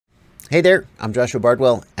Hey there, I'm Joshua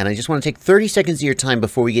Bardwell, and I just want to take 30 seconds of your time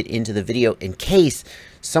before we get into the video in case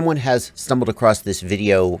someone has stumbled across this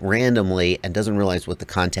video randomly and doesn't realize what the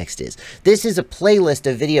context is. This is a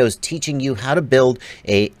playlist of videos teaching you how to build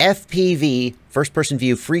a FPV, first-person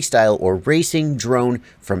view freestyle or racing drone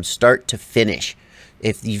from start to finish.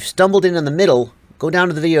 If you've stumbled in the middle, go down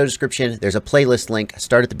to the video description. There's a playlist link.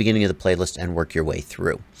 Start at the beginning of the playlist and work your way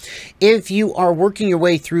through. If you are working your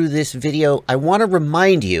way through this video, I want to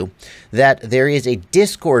remind you that there is a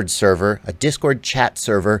Discord server, a Discord chat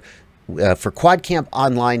server for Quad Camp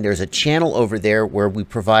Online. There's a channel over there where we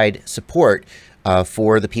provide support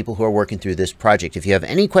for the people who are working through this project. If you have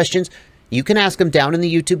any questions, you can ask them down in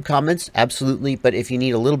the YouTube comments, absolutely. But if you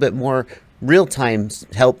need a little bit more real-time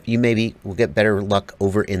help, you maybe will get better luck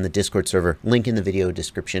over in the Discord server. Link in the video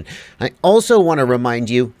description. I also want to remind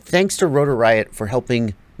you, thanks to Rotor Riot for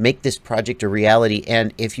helping make this project a reality.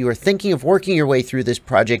 And if you are thinking of working your way through this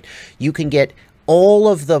project, you can get all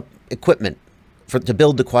of the equipment to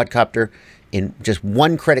build the quadcopter in just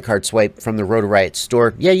one credit card swipe from the Rotor Riot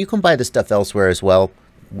store. Yeah, you can buy the stuff elsewhere as well.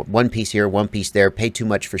 One piece here, one piece there, pay too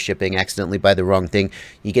much for shipping, accidentally buy the wrong thing.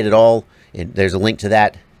 You get it all, and there's a link to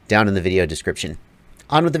that down in the video description.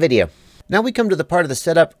 On with the video. Now we come to the part of the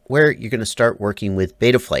setup where you're going to start working with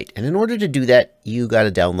Betaflight. And in order to do that, you got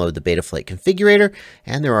to download the Betaflight configurator,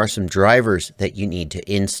 and there are some drivers that you need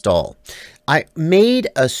to install. I made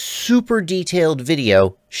a super detailed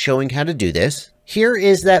video showing how to do this. Here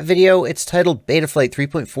is that video. It's titled Betaflight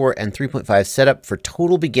 3.4 and 3.5 Setup for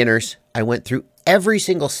Total Beginners. I went through every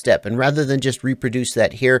single step, and rather than just reproduce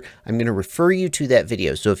that here, I'm going to refer you to that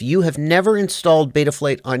video. So if you have never installed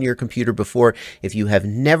Betaflight on your computer before, if you have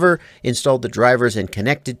never installed the drivers and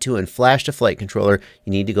connected to and flashed a flight controller,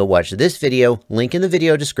 you need to go watch this video, link in the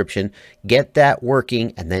video description, get that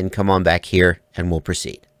working, and then come on back here and we'll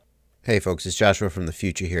proceed. Hey folks, it's Joshua from the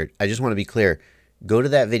future here. I just want to be clear. Go to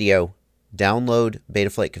that video, download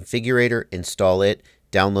Betaflight configurator, install it,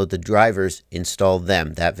 download the drivers, install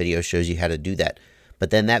them. That video shows you how to do that. But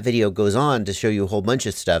then that video goes on to show you a whole bunch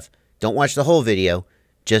of stuff. Don't watch the whole video.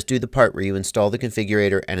 Just do the part where you install the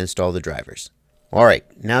configurator and install the drivers. All right,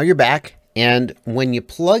 now you're back. And when you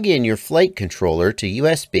plug in your flight controller to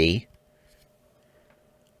USB,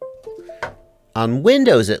 on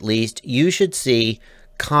Windows at least, you should see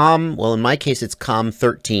COM, well in my case it's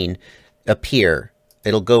COM13, appear.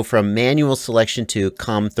 It'll go from manual selection to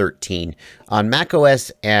COM13. On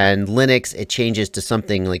macOS and Linux, it changes to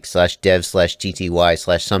something like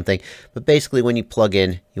 /dev/tty/something. But basically, when you plug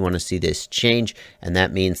in, you want to see this change, and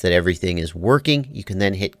that means that everything is working. You can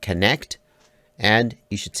then hit connect, and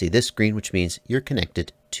you should see this screen, which means you're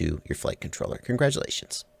connected to your flight controller.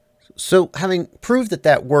 Congratulations. So having proved that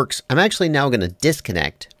that works, I'm actually now going to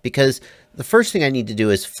disconnect because the first thing I need to do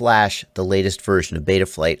is flash the latest version of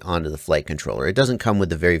Betaflight onto the flight controller. It doesn't come with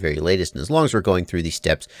the very, very latest, and as long as we're going through these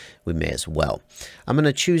steps, we may as well. I'm going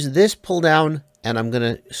to choose this pull down, and I'm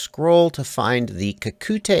going to scroll to find the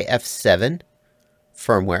Kakute F7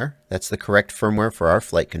 firmware. That's the correct firmware for our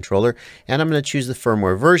flight controller. And I'm going to choose the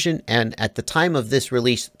firmware version. And at the time of this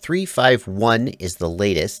release, 3.5.1 is the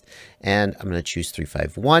latest. And I'm going to choose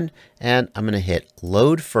 3.5.1. And I'm going to hit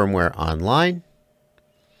load firmware online.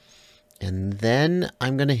 And then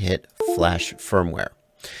I'm going to hit flash firmware.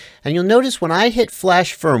 And you'll notice when I hit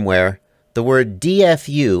flash firmware, the word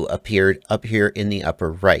DFU appeared up here in the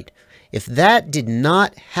upper right. If that did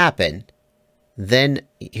not happen, then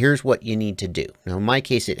here's what you need to do. Now, in my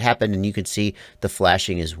case, it happened, and you can see the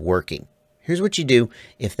flashing is working. Here's what you do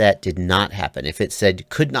if that did not happen. If it said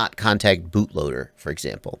could not contact bootloader, for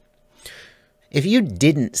example. If you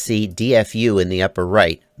didn't see DFU in the upper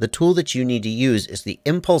right, the tool that you need to use is the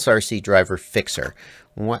Impulse RC Driver Fixer.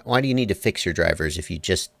 Why do you need to fix your drivers if you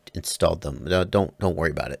just installed them? Don't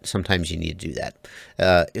worry about it. Sometimes you need to do that.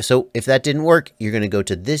 So if that didn't work, you're going to go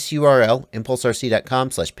to this URL,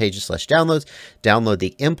 impulserc.com/pages/downloads, download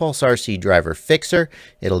the Impulse RC Driver Fixer.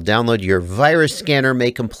 It'll download. Your virus scanner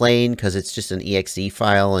may complain because it's just an exe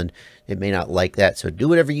file and it may not like that. So do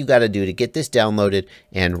whatever you got to do to get this downloaded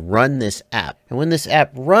and run this app. And when this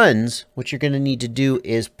app runs, what you're going to need to do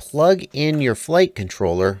is plug in your flight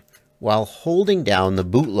controller while holding down the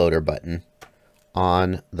bootloader button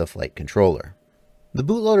on the flight controller. The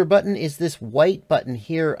bootloader button is this white button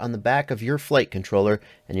here on the back of your flight controller,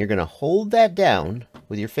 and you're going to hold that down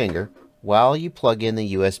with your finger while you plug in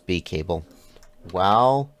the USB cable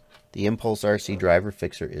while the Impulse RC Driver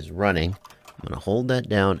Fixer is running. I'm going to hold that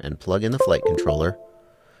down and plug in the flight controller,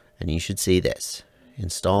 and you should see this.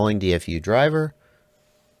 Installing DFU driver.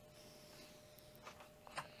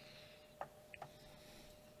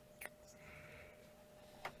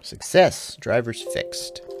 Success. Drivers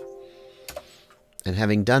fixed. And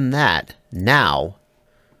having done that, now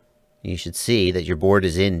you should see that your board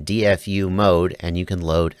is in DFU mode and you can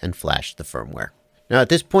load and flash the firmware. Now at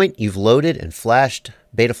this point, you've loaded and flashed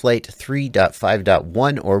Betaflight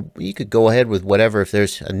 3.5.1, or you could go ahead with whatever if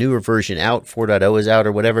there's a newer version out, 4.0 is out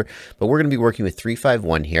or whatever, but we're going to be working with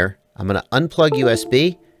 3.5.1 here. I'm going to unplug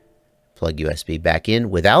USB, plug USB back in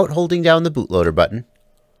without holding down the bootloader button,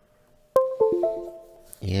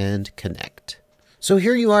 and connect. So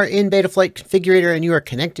here you are in Betaflight Configurator and you are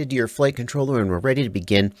connected to your flight controller and we're ready to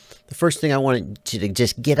begin. The first thing I want you to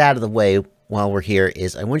just get out of the way while we're here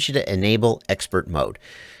is I want you to enable expert mode.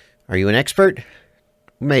 Are you an expert?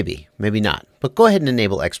 Maybe, maybe not. But go ahead and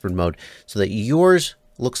enable expert mode so that yours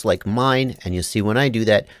looks like mine, and you'll see when I do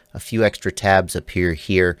that, a few extra tabs appear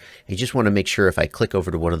here. You just want to make sure if I click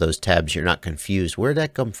over to one of those tabs, you're not confused. Where did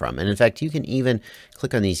that come from? And in fact, you can even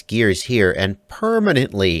click on these gears here and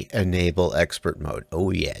permanently enable expert mode.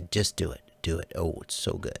 Oh yeah, just do it. Do it. Oh, it's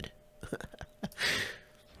so good.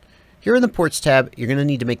 Here in the Ports tab, you're going to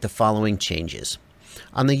need to make the following changes.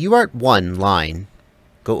 On the UART1 line,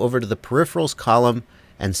 go over to the Peripherals column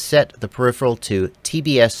and set the peripheral to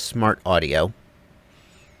TBS Smart Audio.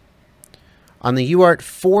 On the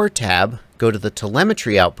UART4 tab, go to the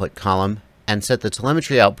Telemetry Output column and set the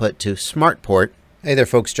telemetry output to Smart Port. Hey there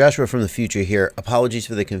folks, Joshua from the future here. Apologies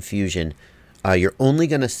for the confusion. You're only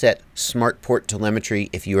going to set Smart Port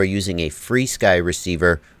telemetry if you are using a FreeSky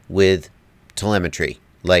receiver with telemetry,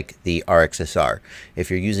 like the RXSR.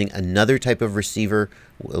 If you're using another type of receiver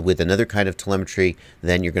with another kind of telemetry,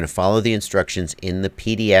 then you're going to follow the instructions in the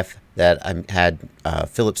PDF that I had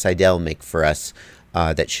Philip Seidel make for us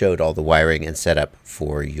that showed all the wiring and setup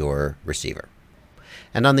for your receiver.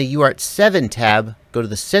 And on the UART7 tab, go to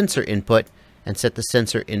the sensor input and set the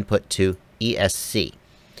sensor input to ESC.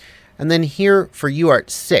 And then here for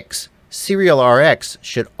UART6, Serial RX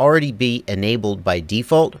should already be enabled by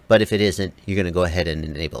default, but if it isn't, you're going to go ahead and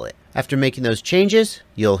enable it. After making those changes,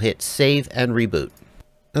 you'll hit save and reboot.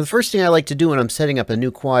 Now the first thing I like to do when I'm setting up a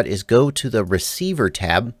new quad is go to the receiver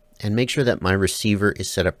tab and make sure that my receiver is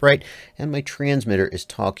set up right and my transmitter is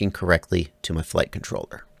talking correctly to my flight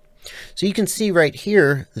controller. So you can see right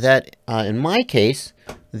here that in my case,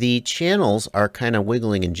 the channels are kind of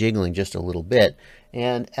wiggling and jiggling just a little bit.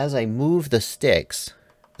 And as I move the sticks,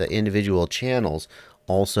 the individual channels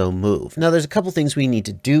also move. Now there's a couple things we need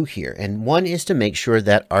to do here. And one is to make sure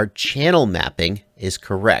that our channel mapping is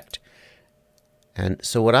correct. And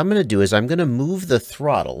so what I'm going to do is I'm going to move the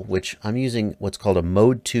throttle, which I'm using what's called a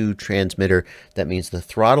mode 2 transmitter. That means the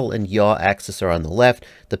throttle and yaw axis are on the left,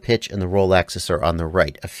 the pitch and the roll axis are on the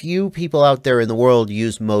right. A few people out there in the world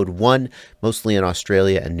use mode 1, mostly in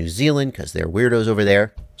Australia and New Zealand because they're weirdos over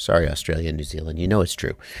there. Sorry, Australia and New Zealand, you know it's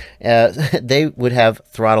true. They would have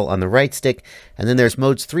throttle on the right stick. And then there's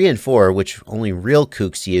modes 3 and 4, which only real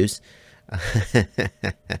kooks use.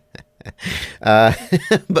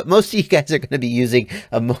 But most of you guys are going to be using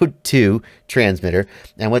a mode 2 transmitter.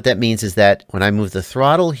 And what that means is that when I move the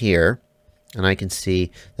throttle here, and I can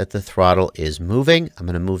see that the throttle is moving, I'm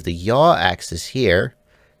going to move the yaw axis here,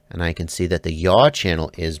 and I can see that the yaw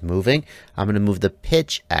channel is moving. I'm going to move the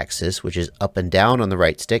pitch axis, which is up and down on the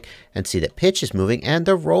right stick, and see that pitch is moving, and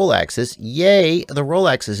the roll axis, yay, the roll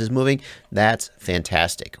axis is moving. That's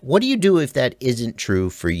fantastic. What do you do if that isn't true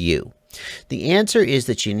for you? The answer is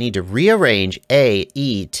that you need to rearrange A,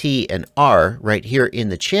 E, T, and R right here in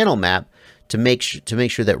the channel map to make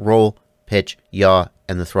sure that roll, pitch, yaw,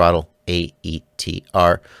 and the throttle A, E, T,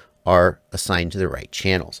 R are assigned to the right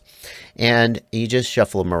channels. And you just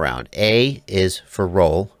shuffle them around. A is for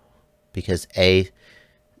roll because A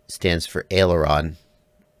stands for aileron,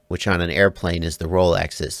 which on an airplane is the roll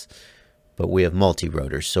axis. But we have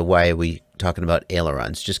multi-rotors, so why are we talking about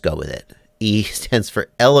ailerons? Just go with it. E stands for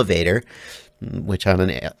elevator, which on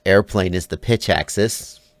an airplane is the pitch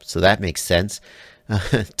axis, so that makes sense.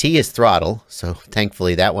 T is throttle, so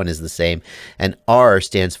thankfully that one is the same. And R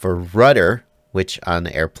stands for rudder, which on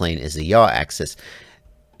the airplane is the yaw axis.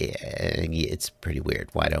 It's pretty weird.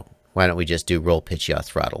 Why don't we just do roll, pitch, yaw,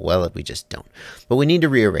 throttle? Well, we just don't. But we need to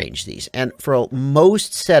rearrange these. And for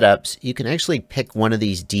most setups, you can actually pick one of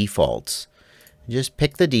these defaults. Just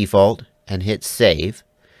pick the default and hit save.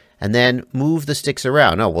 And then move the sticks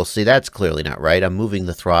around. Oh, well, see, that's clearly not right. I'm moving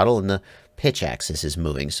the throttle and the pitch axis is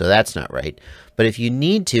moving, so that's not right. But if you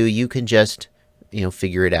need to, you can just,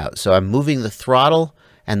 figure it out. So I'm moving the throttle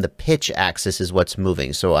and the pitch axis is what's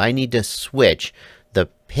moving. So I need to switch the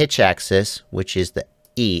pitch axis, which is the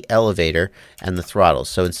E, elevator, and the throttle.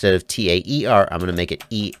 So instead of T-A-E-R, I'm going to make it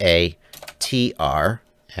E-A-T-R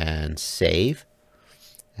and save.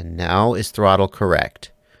 And now is throttle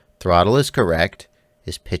correct? Throttle is correct.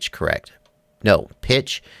 Is pitch correct? no,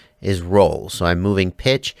 pitch is roll. So I'm moving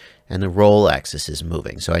pitch and the roll axis is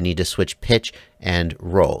moving. So I need to switch pitch and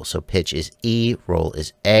roll. So pitch is E, roll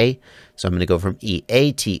is A. So I'm going to go from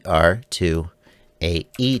EATR to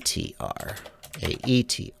AETR.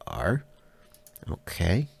 AETR.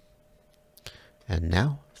 Okay. And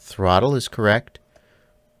now throttle is correct,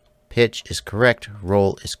 pitch is correct,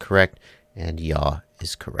 roll is correct, and yaw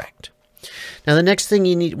is correct. Now the next thing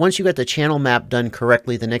you need, once you got the channel map done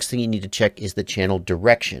correctly, the next thing you need to check is the channel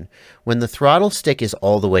direction. When the throttle stick is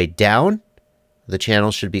all the way down, the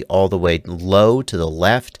channel should be all the way low to the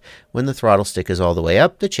left. When the throttle stick is all the way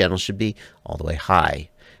up, the channel should be all the way high.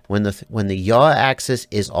 When the yaw axis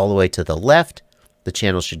is all the way to the left, the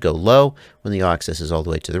channel should go low. When the yaw axis is all the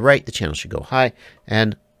way to the right, the channel should go high.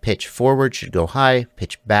 And pitch forward should go high,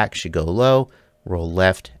 pitch back should go low, roll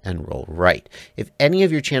left, and roll right. If any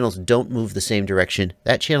of your channels don't move the same direction,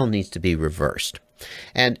 that channel needs to be reversed.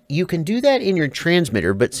 And you can do that in your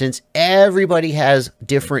transmitter, but since everybody has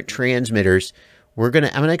different transmitters, I'm going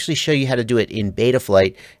to actually show you how to do it in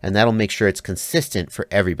Betaflight, and that'll make sure it's consistent for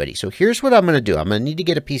everybody. So here's what I'm going to do. I'm going to need to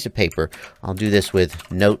get a piece of paper. I'll do this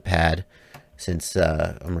with Notepad since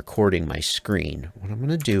I'm recording my screen. What I'm going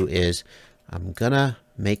to do is I'm going to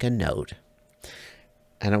make a note.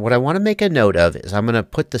 And what I want to make a note of is I'm going to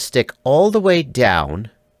put the stick all the way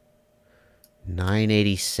down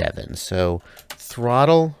 987. So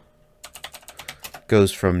throttle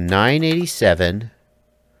goes from 987.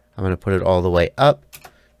 I'm going to put it all the way up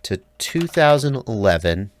to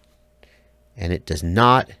 2011, and it does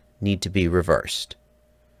not need to be reversed.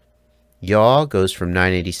 Yaw goes from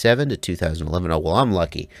 987 to 2011. Oh, well, I'm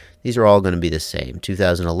lucky. These are all going to be the same.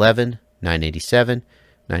 2011, 987,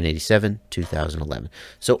 987, 2011.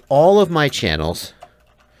 So all of my channels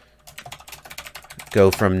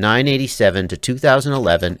go from 987 to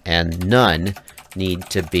 2011, and none need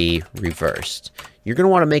to be reversed. You're going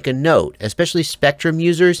to want to make a note, especially Spectrum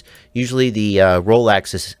users. Usually the roll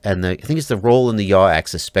axis and I think it's the roll and the yaw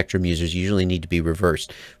axis Spectrum users usually need to be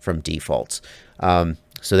reversed from defaults.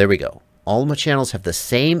 So there we go. All my channels have the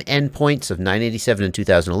same endpoints of 987 and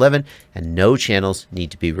 2011, and no channels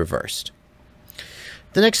need to be reversed.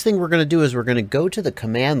 The next thing we're going to do is we're going to go to the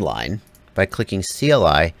command line by clicking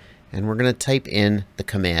CLI, and we're going to type in the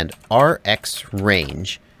command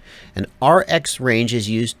rxrange. And rxrange is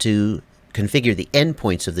used to configure the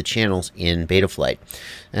endpoints of the channels in Betaflight.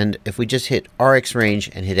 And if we just hit rxrange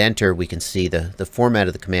and hit enter, we can see the format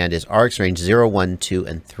of the command is rxrange 0, 1, 2,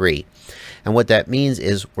 and 3. And what that means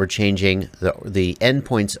is we're changing the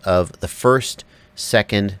endpoints of the first,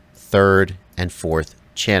 second, third, and fourth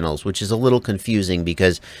channels, which is a little confusing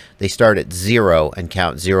because they start at 0 and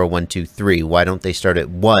count 0, 1, 2, 3. Why don't they start at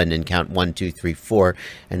 1 and count 1, 2, 3, 4?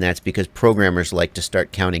 And that's because programmers like to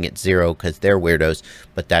start counting at 0 because they're weirdos,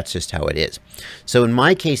 but that's just how it is. So in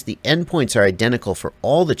my case, the endpoints are identical for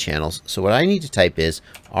all the channels. So what I need to type is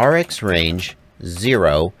rxrange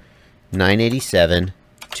 0, 987,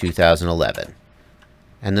 2011.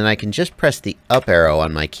 And then I can just press the up arrow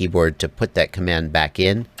on my keyboard to put that command back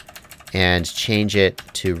in and change it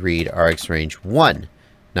to read rxrange 1,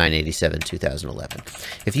 987, 2011.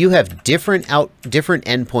 If you have different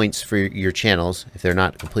endpoints for your channels, if they're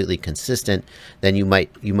not completely consistent, then you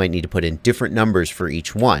might need to put in different numbers for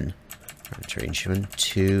each one. Rxrange 1,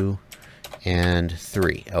 2, and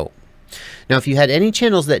 3. Oh. Now if you had any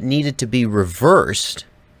channels that needed to be reversed,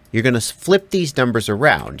 you're going to flip these numbers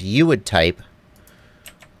around. You would type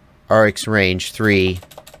rxrange 3,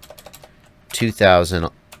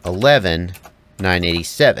 2011,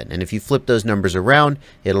 987. And if you flip those numbers around,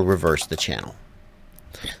 it'll reverse the channel.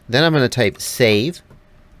 Then I'm going to type save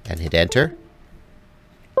and hit enter.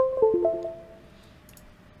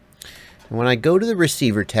 And when I go to the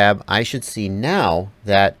receiver tab, I should see now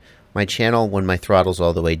that my channel, when my throttle's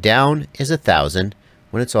all the way down, is 1000.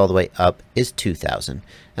 When it's all the way up is 2000.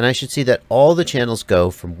 And I should see that all the channels go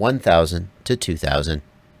from 1000 to 2000.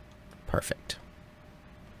 Perfect.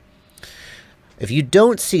 If you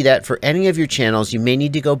don't see that for any of your channels, you may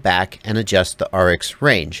need to go back and adjust the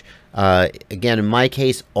rxrange. Again, in my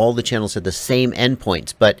case, all the channels have the same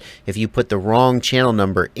endpoints, but if you put the wrong channel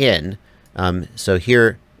number in, so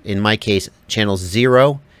here, in my case, channel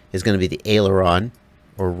 0 is going to be the aileron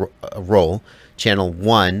or roll. Channel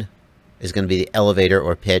 1 is going to be the elevator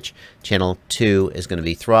or pitch. Channel 2 is going to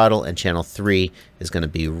be throttle, and channel 3 is going to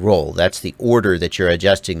be roll. That's the order that you're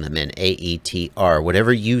adjusting them in, AETR.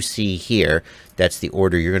 Whatever you see here, that's the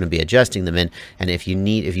order you're going to be adjusting them in. And if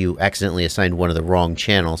you accidentally assigned one of the wrong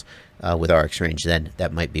channels with rxrange, then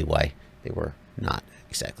that might be why they were not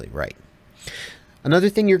exactly right. Another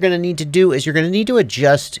thing you're going to need to do is you're going to need to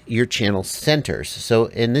adjust your channel centers. So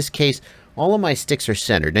in this case, all of my sticks are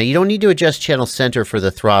centered. Now, you don't need to adjust channel center for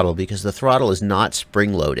the throttle because the throttle is not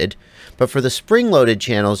spring-loaded. But for the spring-loaded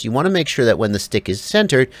channels, you want to make sure that when the stick is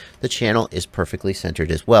centered, the channel is perfectly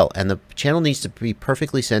centered as well. And the channel needs to be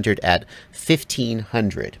perfectly centered at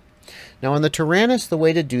 1500. Now, on the Tyrannus, the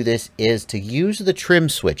way to do this is to use the trim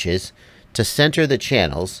switches to center the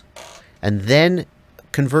channels and then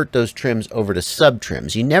convert those trims over to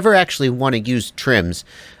subtrims. You never actually want to use trims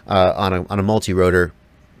on a multi-rotor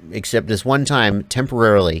except this one time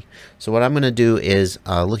temporarily. So what I'm going to do is,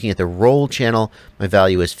 looking at the roll channel, my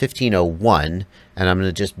value is 1501, and I'm going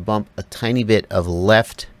to just bump a tiny bit of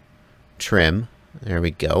left trim. There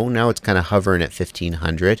we go. Now it's kind of hovering at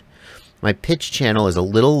 1500. My pitch channel is a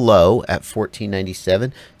little low at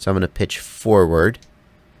 1497, so I'm going to pitch forward.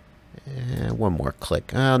 One more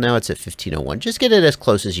click. Oh, now it's at 1501. Just get it as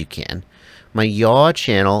close as you can. My yaw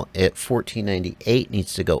channel at 1498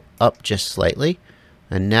 needs to go up just slightly.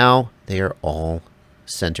 And now they are all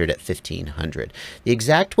centered at 1500. The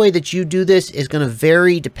exact way that you do this is going to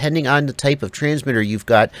vary depending on the type of transmitter you've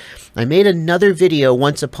got. I made another video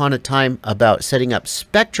once upon a time about setting up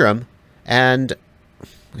Spectrum, and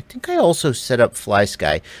I think I also set up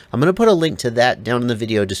FlySky. I'm going to put a link to that down in the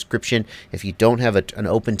video description. If you don't have an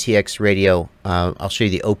OpenTX radio, I'll show you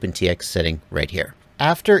the OpenTX setting right here.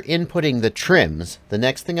 After inputting the trims, the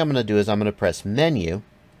next thing I'm going to do is I'm going to press Menu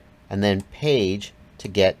and then Page to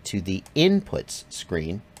get to the Inputs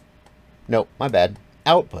screen. No, my bad.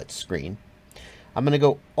 Outputs screen. I'm going to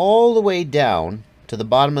go all the way down to the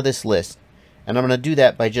bottom of this list, and I'm going to do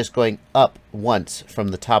that by just going up once from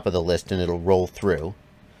the top of the list, and it'll roll through.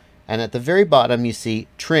 And at the very bottom, you see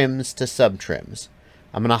Trims to Subtrims.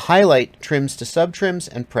 I'm going to highlight Trims to Subtrims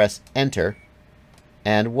and press Enter.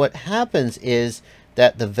 And what happens is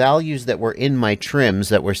that the values that were in my trims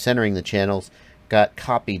that were centering the channels got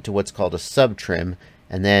copied to what's called a subtrim,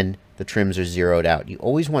 and then the trims are zeroed out. You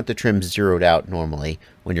always want the trims zeroed out normally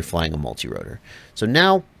when you're flying a multi-rotor. So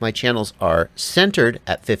now my channels are centered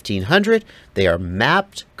at 1500. They are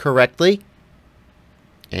mapped correctly,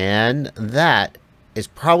 and that is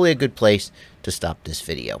probably a good place to stop this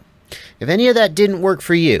video. If any of that didn't work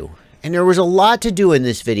for you, and there was a lot to do in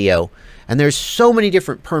this video, and there's so many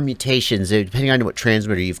different permutations depending on what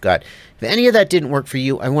transmitter you've got. If any of that didn't work for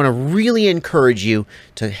you, I want to really encourage you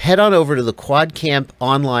to head on over to the QuadCamp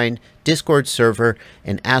online Discord server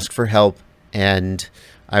and ask for help, and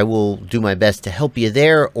I will do my best to help you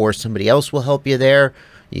there, or somebody else will help you there,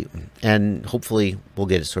 and hopefully we'll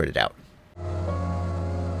get it sorted out.